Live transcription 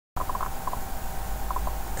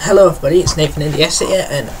Hello everybody, it's Nathan in the S here,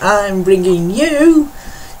 and I'm bringing you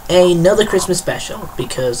another Christmas special,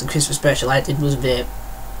 because the Christmas special I did was a bit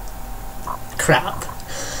crap.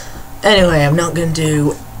 Anyway, I'm not going to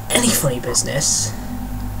do any funny business.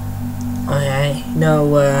 Okay,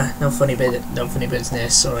 no funny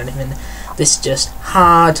business or anything. This is just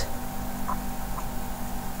hard,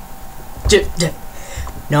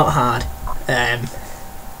 not hard,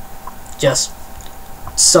 just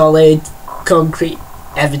solid, concrete,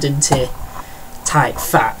 evident type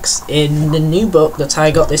facts in the new book that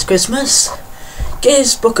I got this Christmas,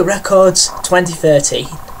 Guinness Book of Records 2013.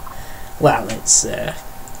 Well, it's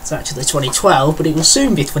actually 2012, but it will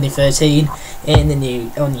soon be 2013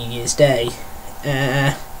 on New Year's Day.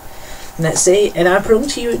 Let's see, and I bring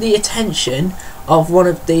to you the attention of one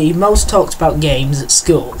of the most talked about games at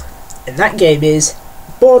school, and that game is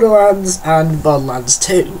Borderlands and Borderlands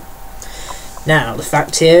 2. Now, the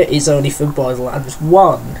fact here is only for Borderlands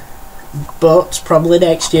 1, but probably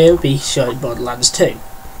next year we'll be showing Borderlands 2.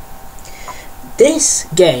 This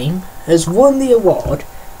game has won the award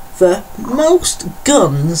for most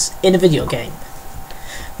guns in a video game.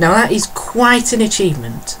 Now that is quite an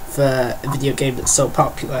achievement for a video game that's so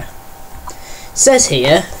popular. It says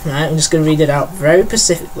here, right, I'm just going to read it out very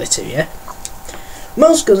specifically to you.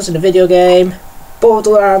 Most guns in a video game,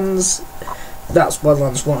 Borderlands, that's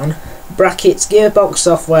Borderlands 1, brackets Gearbox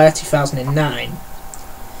Software 2009,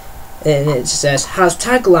 and it says has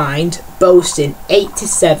taglined boasting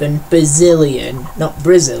 87 bazillion, not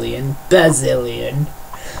Brazilian, bazillion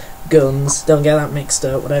guns. Don't get that mixed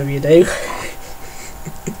up, whatever you do.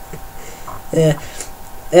 Yeah.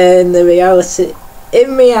 And in reality,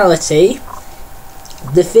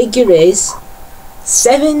 the figure is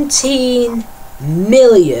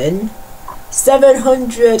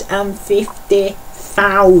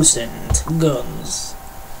 17,750,000 guns.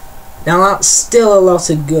 Now that's still a lot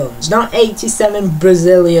of guns. Not 87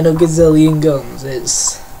 Brazilian or gazillion guns.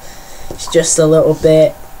 It's just a little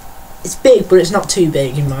bit. It's big, but it's not too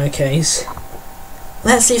big in my case.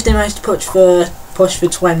 Let's see if they manage to push for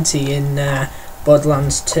 20 in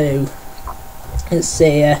Borderlands 2. Let's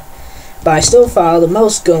see. By still far the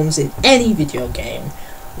most guns in any video game.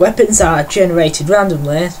 Weapons are generated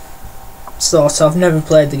randomly. Sort of. Never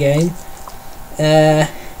played the game.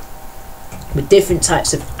 With different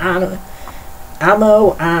types of ammo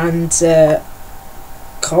and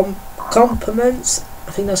components.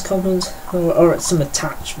 I think that's components, or some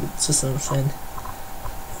attachments or something.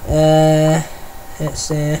 Let's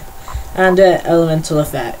see, and elemental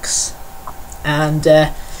effects. And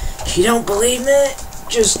if you don't believe me,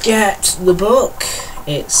 just get the book.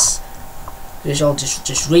 Just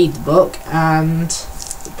read the book, and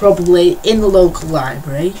probably in the local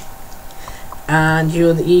library. And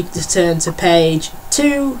you'll need to turn to page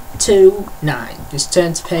 229. Just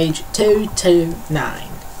turn to page 229.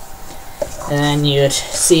 And you'd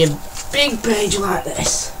see a big page like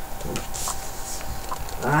this.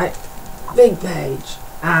 Right, big page.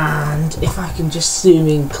 And if I can just zoom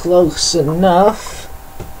in close enough,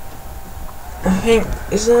 I think,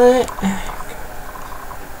 is that it?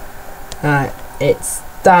 Right, it's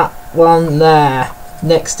that one there,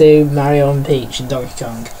 next to Mario and Peach and Donkey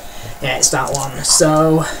Kong. Yeah, it's that one.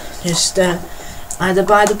 So just either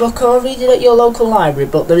buy the book or read it at your local library,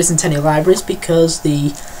 but there isn't any libraries because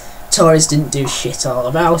the Tories didn't do shit all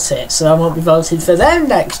about it, so I won't be voting for them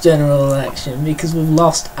next general election because we've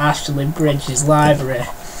lost Ashley Bridges Library.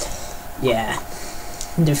 Yeah,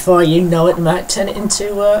 and before you know it, they might turn it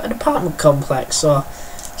into an apartment complex or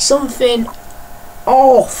something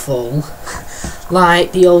awful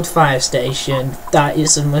like the old fire station. That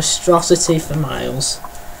is a monstrosity for miles.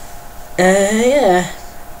 Yeah,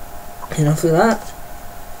 enough of that.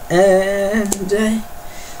 And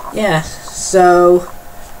yeah, so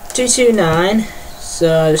 229.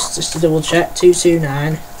 So just to double check,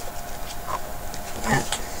 229. Yeah.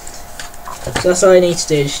 So that's all I need to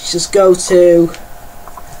do. Just go to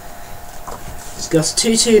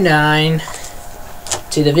 229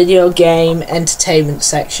 to the video game entertainment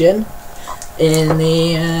section in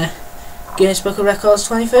the Guinness Book of Records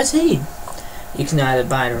 2013. You can either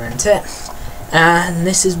buy it or rent it. And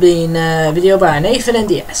this has been a video by Nathan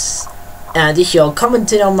NDS. And if you're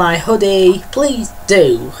commenting on my hoodie, please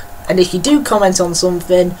do. And if you do comment on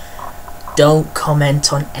something, don't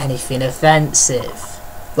comment on anything offensive.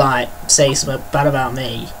 Like, say something bad about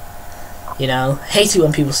me. You know, hate it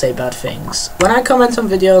when people say bad things. When I comment on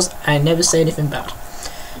videos, I never say anything bad.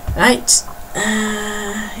 Right?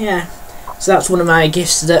 Yeah. So that's one of my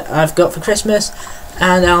gifts that I've got for Christmas.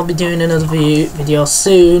 And I'll be doing another video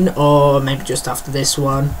soon, or maybe just after this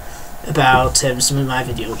one, about some of my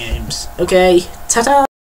video games. Okay, ta-ta!